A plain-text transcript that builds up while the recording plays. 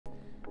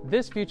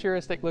This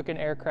futuristic looking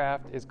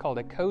aircraft is called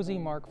a Cozy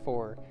Mark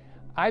IV.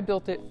 I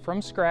built it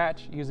from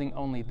scratch using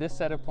only this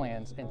set of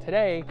plans, and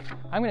today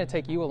I'm going to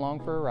take you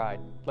along for a ride.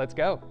 Let's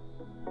go.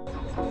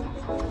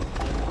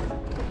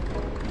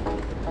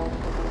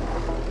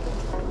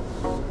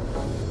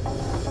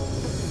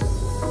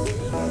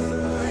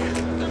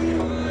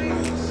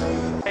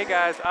 Hey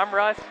guys, I'm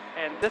Russ,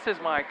 and this is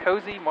my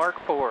Cozy Mark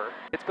IV.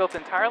 It's built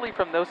entirely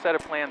from those set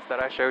of plans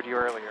that I showed you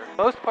earlier.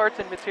 Most parts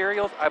and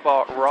materials I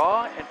bought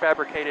raw and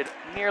fabricated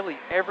nearly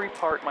every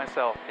part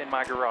myself in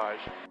my garage.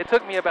 It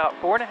took me about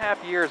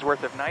 4.5 years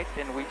worth of nights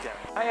and weekends.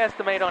 I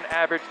estimate on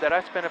average that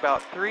I spent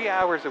about 3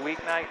 hours a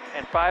weeknight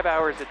and 5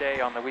 hours a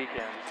day on the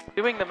weekends.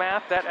 Doing the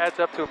math, that adds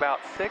up to about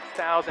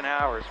 6,000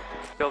 hours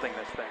building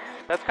this thing.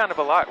 That's kind of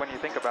a lot when you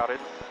think about it.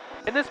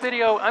 In this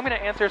video, I'm going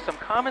to answer some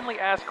commonly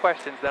asked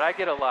questions that I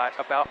get a lot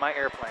about my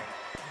airplane.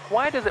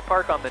 Why does it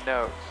park on the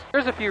nose?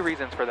 There's a few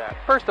reasons for that.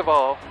 First of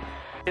all,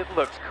 it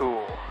looks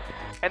cool.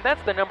 And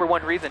that's the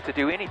 #1 reason to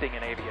do anything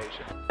in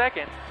aviation.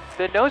 Second,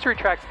 the nose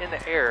retracts in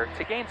the air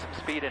to gain some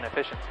speed and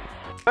efficiency.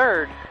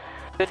 Third,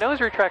 the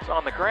nose retracts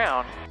on the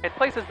ground and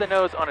places the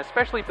nose on a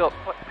specially built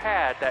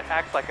pad that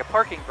acts like a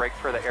parking brake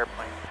for the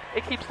airplane.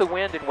 It keeps the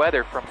wind and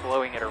weather from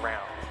blowing it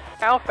around.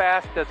 How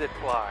fast does it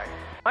fly?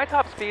 My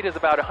top speed is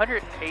about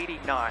 180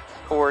 knots,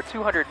 or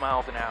 200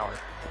 miles an hour.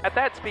 At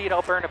that speed,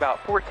 I'll burn about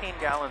 14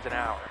 gallons an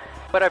hour,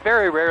 but I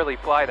very rarely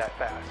fly that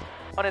fast.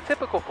 On a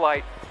typical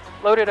flight,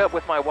 loaded up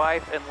with my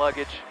wife and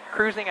luggage,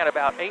 cruising at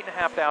about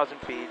 8,500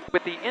 feet,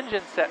 with the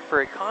engine set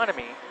for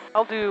economy,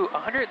 I'll do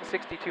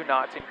 162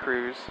 knots in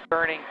cruise,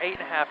 burning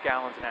 8.5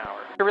 gallons an hour.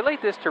 To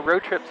relate this to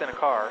road trips in a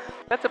car,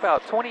 that's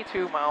about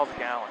 22 miles a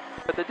gallon.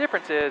 But the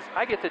difference is,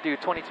 I get to do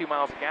 22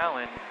 miles a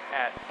gallon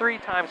at 3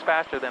 times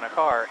faster than a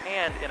car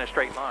and in a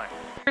straight line.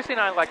 Chrissy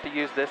and I like to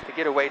use this to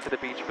get away to the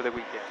beach for the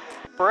weekend.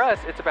 For us,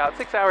 it's about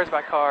 6 hours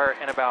by car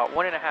and about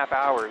 1.5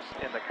 hours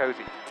in the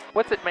Cozy.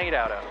 What's it made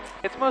out of?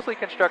 It's mostly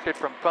constructed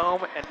from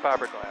foam and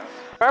fiberglass.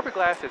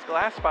 Fiberglass is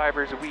glass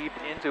fibers weaved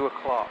into a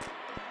cloth.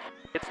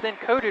 It's then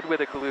coated with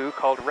a glue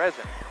called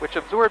resin, which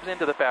absorbs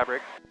into the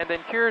fabric and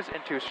then cures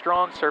into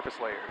strong surface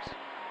layers.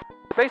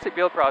 The basic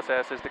build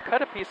process is to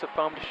cut a piece of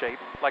foam to shape,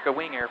 like a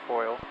wing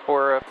airfoil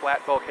or a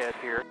flat bulkhead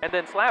here, and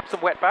then slap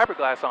some wet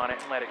fiberglass on it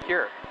and let it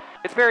cure.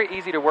 It's very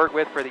easy to work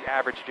with for the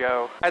average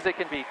Joe, as it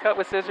can be cut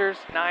with scissors,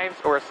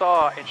 knives, or a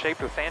saw and shaped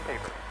with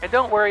sandpaper. And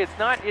don't worry, it's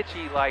not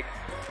itchy like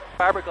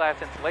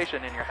fiberglass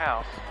insulation in your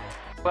house.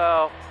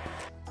 Well,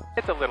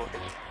 it's a little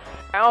itchy.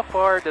 How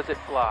far does it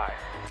fly?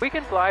 We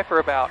can fly for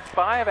about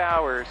 5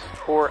 hours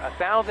or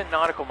 1,000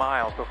 nautical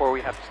miles before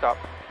we have to stop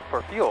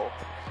for fuel.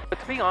 But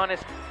to be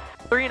honest,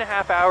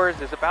 3.5 hours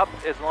is about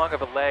as long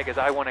of a leg as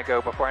I want to go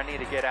before I need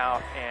to get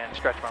out and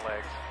stretch my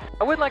legs.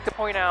 I would like to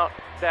point out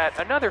that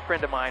another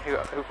friend of mine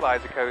who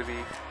flies a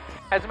Cozy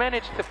has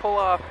managed to pull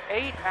off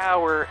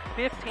 8-hour,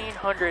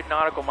 1,500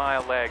 nautical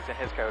mile legs in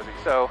his Cozy.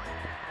 So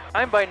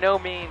I'm by no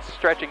means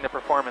stretching the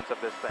performance of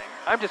this thing.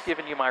 I'm just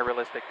giving you my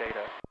realistic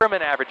data from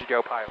an average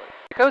Joe pilot.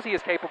 The Cozy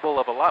is capable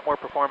of a lot more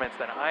performance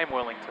than I'm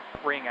willing to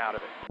bring out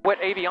of it.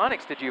 What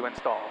avionics did you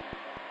install?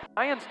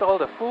 I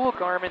installed a full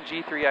Garmin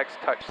G3X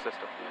touch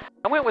system.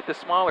 I went with the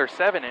smaller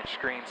 7-inch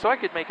screen so I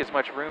could make as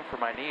much room for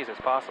my knees as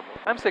possible.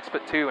 I'm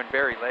 6'2" and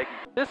very leggy.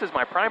 This is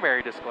my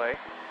primary display.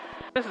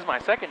 This is my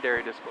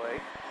secondary display.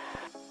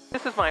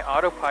 This is my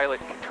autopilot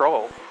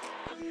control.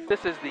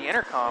 This is the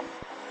intercom.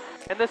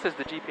 And this is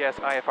the GPS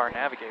IFR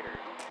navigator.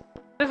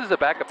 This is a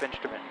backup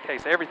instrument in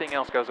case everything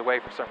else goes away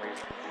for some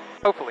reason.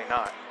 Hopefully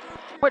not.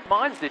 What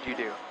mods did you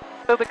do?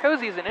 So the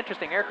Cozy is an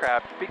interesting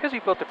aircraft. Because you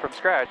built it from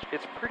scratch,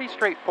 it's pretty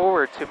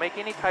straightforward to make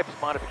any types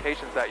of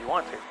modifications that you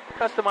want to.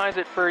 Customize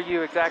it for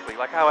you exactly,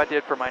 like how I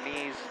did for my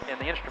knees in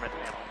the instrument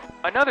panel.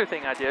 Another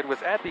thing I did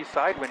was add these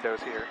side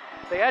windows here.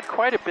 They add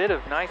quite a bit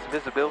of nice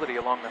visibility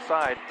along the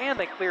side, and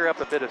they clear up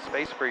a bit of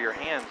space for your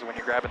hands when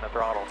you're grabbing the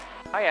throttle.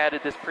 I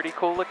added this pretty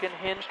cool looking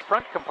hinged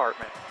front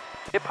compartment.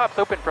 It pops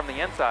open from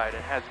the inside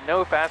and has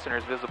no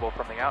fasteners visible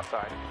from the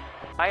outside.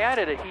 I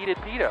added a heated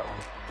pitot.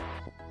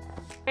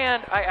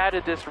 And I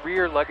added this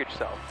rear luggage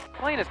cell. The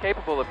plane is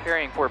capable of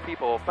carrying 4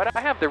 people, but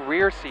I have the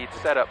rear seats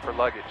set up for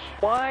luggage.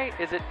 Why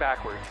is it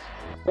backwards?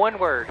 One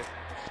word,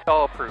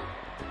 stall-proof.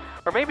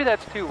 Or maybe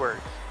that's 2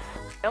 words.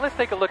 Now let's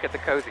take a look at the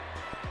Cozy.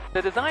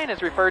 The design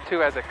is referred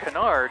to as a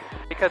canard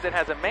because it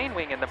has a main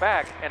wing in the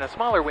back and a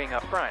smaller wing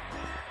up front.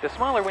 The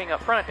smaller wing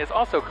up front is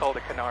also called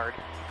a canard,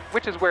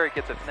 which is where it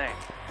gets its name.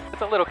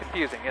 It's a little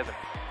confusing, isn't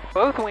it?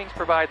 Both wings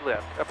provide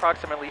lift,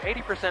 approximately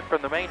 80%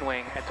 from the main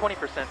wing and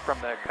 20%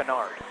 from the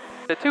canard.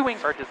 The 2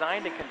 wings are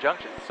designed in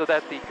conjunction so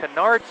that the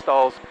canard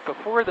stalls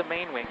before the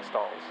main wing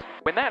stalls.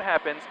 When that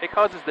happens, it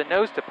causes the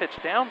nose to pitch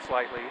down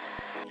slightly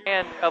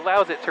and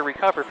allows it to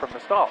recover from the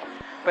stall.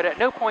 But at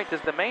no point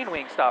does the main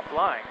wing stop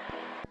flying.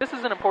 This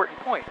is an important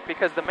point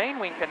because the main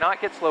wing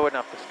cannot get slow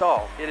enough to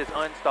stall. It is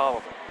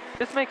unstallable.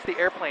 This makes the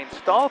airplane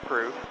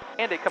stall-proof,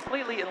 and it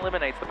completely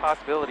eliminates the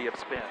possibility of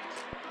spins.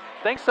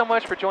 Thanks so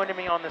much for joining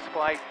me on this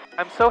flight.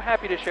 I'm so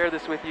happy to share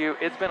this with you.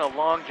 It's been a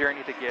long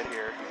journey to get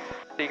here.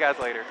 See you guys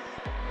later.